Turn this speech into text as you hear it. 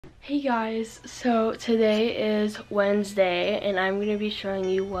Hey guys, so today is Wednesday and I'm going to be showing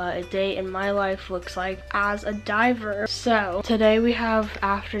you what a day in my life looks like as a diver. So today we have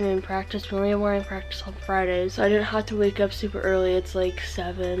afternoon practice. We only have morning practice on Fridays, so I didn't have to wake up super early. It's like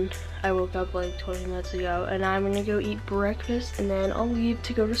 7. I woke up like 20 minutes ago and I'm going to go eat breakfast and then I'll leave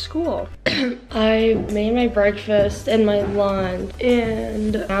to go to school. I made my breakfast and my lunch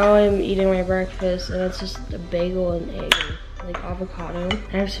and now I'm eating my breakfast and it's just a bagel and egg. Like avocado.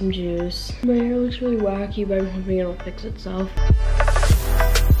 I have some juice. My hair looks really wacky, but I'm hoping it'll fix itself.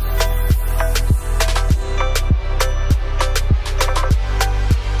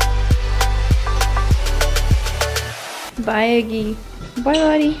 Bye, Eggy. Bye,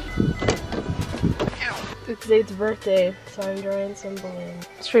 buddy. It's Zayd's birthday, so I'm drawing some balloons.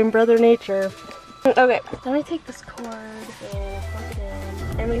 Stream Brother Nature. Okay, let me take this cord and plug it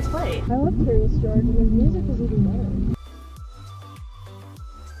in, and we play. I love Curious George, and the music is even better.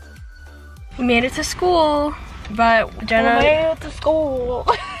 We made it to school, but Jenna. We made it to school.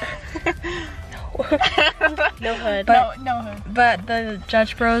 No hood. No hood. But the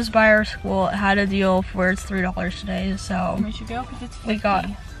Dutch Bros by our school had a deal where it's $3 today, so We should go because it's we got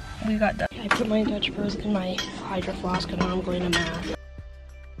Dutch. I put my Dutch Bros in my Hydro Flask and now I'm going to math.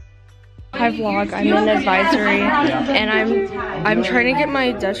 Hi vlog, I'm in advisory and I'm trying to get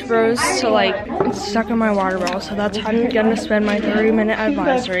my Dutch Bros to like, it's stuck in my water bottle, so that's how I'm gonna spend my 30-minute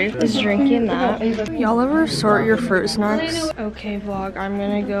advisory, is drinking that. Y'all ever sort your fruit snacks? Okay vlog, I'm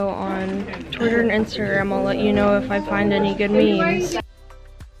gonna go on Twitter and Instagram. I'll let you know if I find any good memes.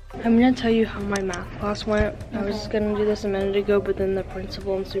 I'm gonna tell you how my math class went. I was gonna do this a minute ago, but then the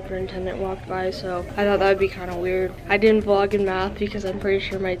principal and superintendent walked by, so I thought that would be kind of weird. I didn't vlog in math because I'm pretty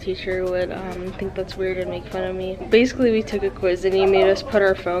sure my teacher would think that's weird and make fun of me. Basically, we took a quiz and he made us put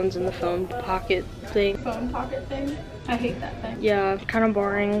our phones in the phone pocket thing. Phone pocket thing? I hate that thing. Yeah, kind of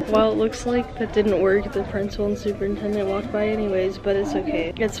boring. Well, it looks like that didn't work. The principal and superintendent walked by anyways, but it's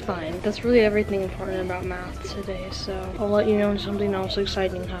okay. It's fine. That's really everything important about math today, so I'll let you know when something else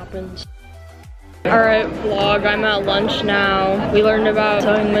exciting happens. Alright vlog, I'm at lunch now. We learned about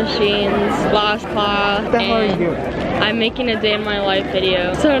sewing machines last class and I'm making a day in my life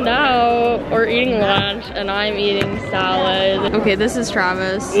video. So now we're eating lunch and I'm eating salad. Okay, this is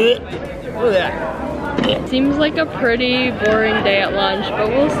Travis. Seems like a pretty boring day at lunch, but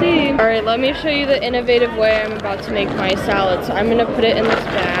we'll see. Alright, let me show you the innovative way I'm about to make my salad. So I'm gonna put it in this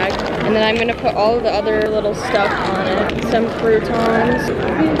bag, and then I'm gonna put all of the other little stuff on it. Some croutons.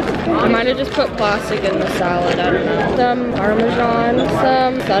 I might have just put plastic in the salad, I don't know. Some Parmesan,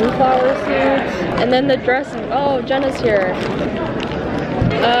 some sunflower seeds, and then the dressing. Oh, Jenna's here.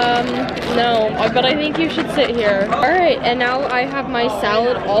 No, but I think you should sit here. Alright, and now I have my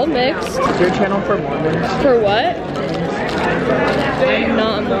salad all mixed. Is your channel for Mormons? For what? I'm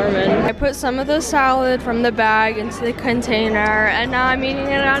not a Mormon. I put some of the salad from the bag into the container, and now I'm eating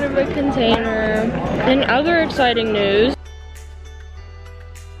it out of the container. In other exciting news,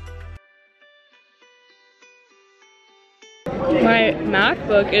 my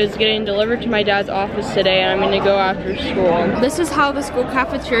MacBook is getting delivered to my dad's office today and I'm gonna go after school. This is how the school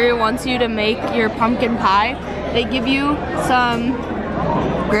cafeteria wants you to make your pumpkin pie. They give you some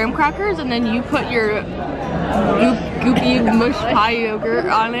graham crackers and then you put your goopy mush pie yogurt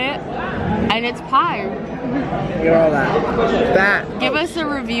on it and it's pie. Look at all that. Give us a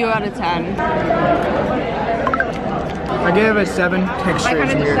review out of 10. I gave it a 7. Texture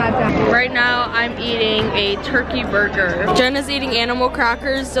is weird. Right now, I'm eating a turkey burger. Jenna's eating animal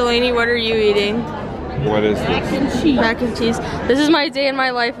crackers. Delaney, what are you eating? What is this? Mac and cheese. Mac and cheese. This is my day in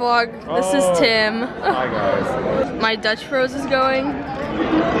my life vlog. This is Tim. Hi guys. My Dutch Bros is going.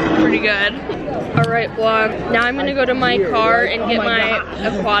 Pretty good. Alright vlog, now I'm gonna go to my car and get my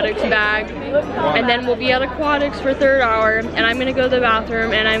aquatics bag. And then we'll be at aquatics for 3rd hour. And I'm gonna go to the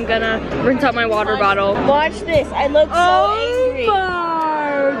bathroom and I'm gonna rinse out my water bottle. Watch this. I look so angry.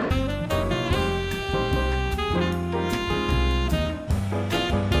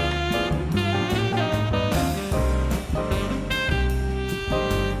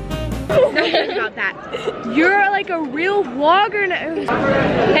 About that. You're like a real vlogger now.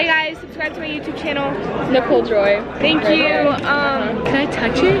 Hey guys, subscribe to my YouTube channel. Nicole Joy. Thank you. Can I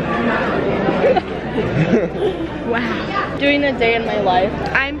touch it? Wow. Doing a day in my life.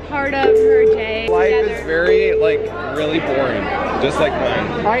 I'm part of her day. Life together. is very, really boring. Just like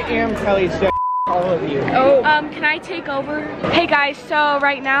mine. I am Kelly, so all of you. Oh. Can I take over? Hey guys, so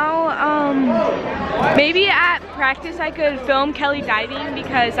right now, maybe at practice I could film Kelly diving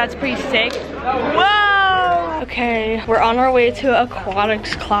because that's pretty sick. Whoa! Okay, we're on our way to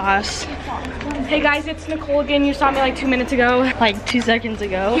aquatics class. Hey guys, it's Nicole again. You saw me like 2 minutes ago. Like 2 seconds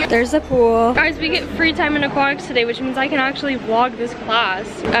ago. There's the pool. Guys, we get free time in aquatics today, which means I can actually vlog this class.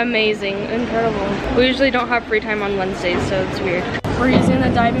 Amazing, incredible. We usually don't have free time on Wednesdays, so it's weird. We're using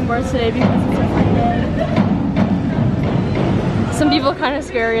the diving boards today because it's a free day. Some people are kind of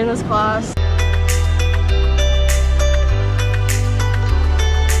scary in this class.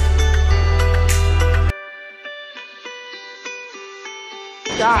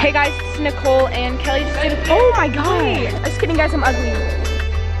 Hey guys, it's Nicole and Kelly just did a, oh my god. Just kidding guys, I'm ugly.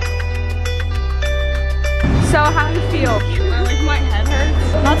 So how do you feel? Like my head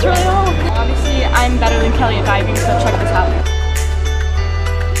hurts. That's really all. Obviously, I'm better than Kelly at diving, so check this out.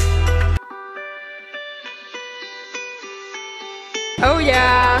 Oh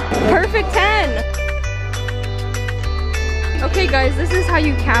yeah, perfect 10. Okay guys, this is how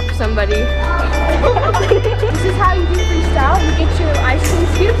you cap somebody. This is how you do freestyle. You get your ice cream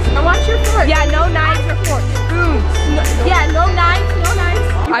scoops. I want your fork. Yeah, no knives or forks. Spoons. No, yeah, no knives, no knives.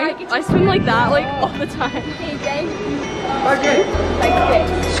 I swim like that like all the time. Okay, Jay. Okay. Like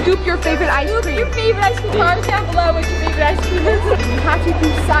this. Scoop your favorite ice cream. Scoop your favorite ice cream. Comment down below what your favorite ice cream is. You have to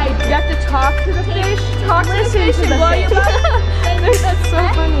decide. You have to talk to the fish. Talk to the fish and blow your butt. That's so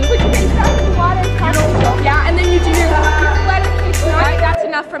funny. Put your face down in the water. Yeah, and then you do your let it fish. Alright, that's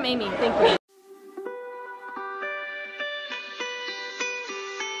enough from Amy. Thank you.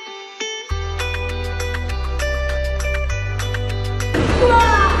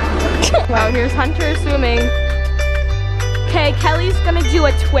 Wow, here's Hunter swimming. Okay, Kelly's gonna do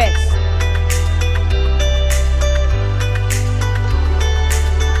a twist.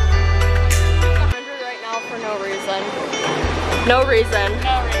 Right now for no reason. No reason.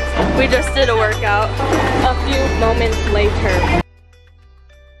 No reason. We just did a workout. A few moments later.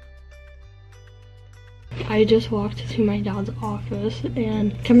 I just walked to my dad's office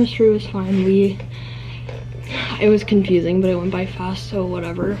and chemistry was fine. It was confusing, but it went by fast, so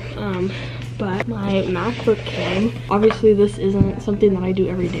whatever. But my MacBook came. Obviously this isn't something that I do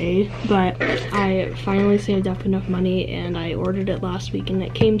every day, but I finally saved up enough money and I ordered it last week and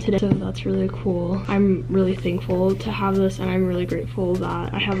it came today, so that's really cool. I'm really thankful to have this and I'm really grateful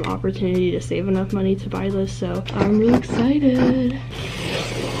that I have the opportunity to save enough money to buy this, so I'm really excited.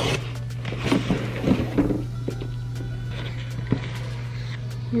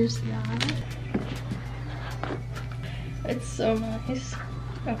 Here's that. It's so nice.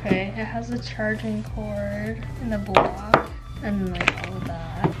 Okay, it has a charging cord and a block and like all of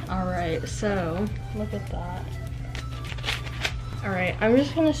that. Alright, so look at that. Alright, I'm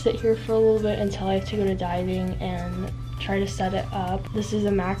just gonna sit here for a little bit until I have to go to diving and try to set it up. This is a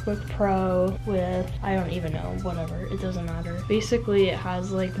MacBook Pro with, I don't even know, whatever, it doesn't matter. Basically it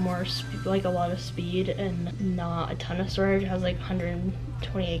has like more, like a lot of speed and not a ton of storage. It has like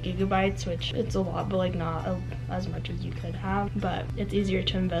 128 gigabytes, which it's a lot, but like not as much as you could have, but it's easier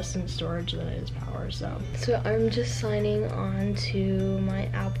to invest in storage than it is power. So I'm just signing on to my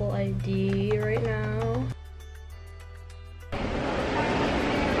Apple ID right now.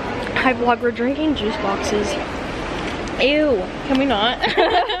 Hi vlog, we're drinking juice boxes. Ew, can we not?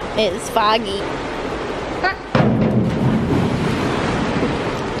 It's foggy.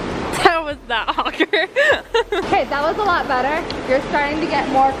 That was that awkward. Okay, that was a lot better. You're starting to get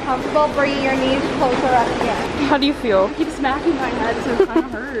more comfortable bringing your knees closer up again. How do you feel? I keep smacking my head, so it kind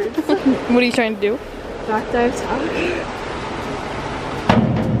of hurts. What are you trying to do? Back dive tuck.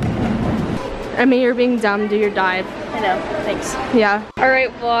 I mean, you're being dumb, do your dive. I know, thanks. Yeah.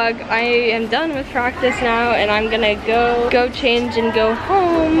 Alright vlog, I am done with practice now and I'm gonna go change and go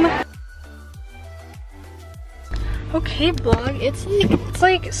home. Okay vlog, it's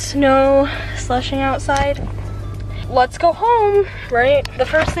like snow slushing outside. Let's go home, right? The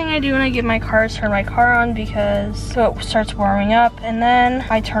first thing I do when I get my car is turn my car on so it starts warming up, and then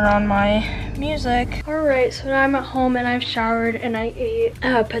I turn on my music. Alright, so now I'm at home and I've showered and I ate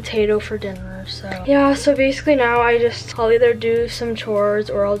a potato for dinner. So yeah, so basically now I'll either do some chores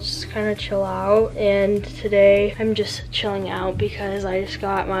or I'll just kind of chill out, and today I'm just chilling out because I just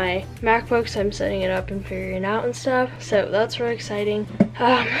got my MacBook, so I'm setting it up and figuring it out and stuff, so that's really exciting.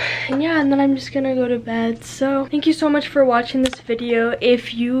 And yeah, and then I'm just gonna go to bed. So thank you so much for watching this video.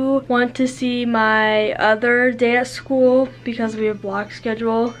 If you want to see my other day at school, because we have block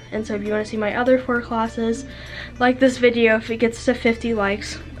schedule, and so if you want to see my other 4 classes, like this video. If it gets to 50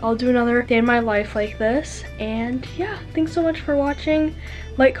 likes, I'll do another day in my life like this. And yeah, thanks so much for watching.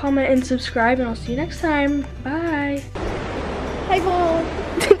 Like, comment, and subscribe, and I'll see you next time. Bye. Hi, Paul.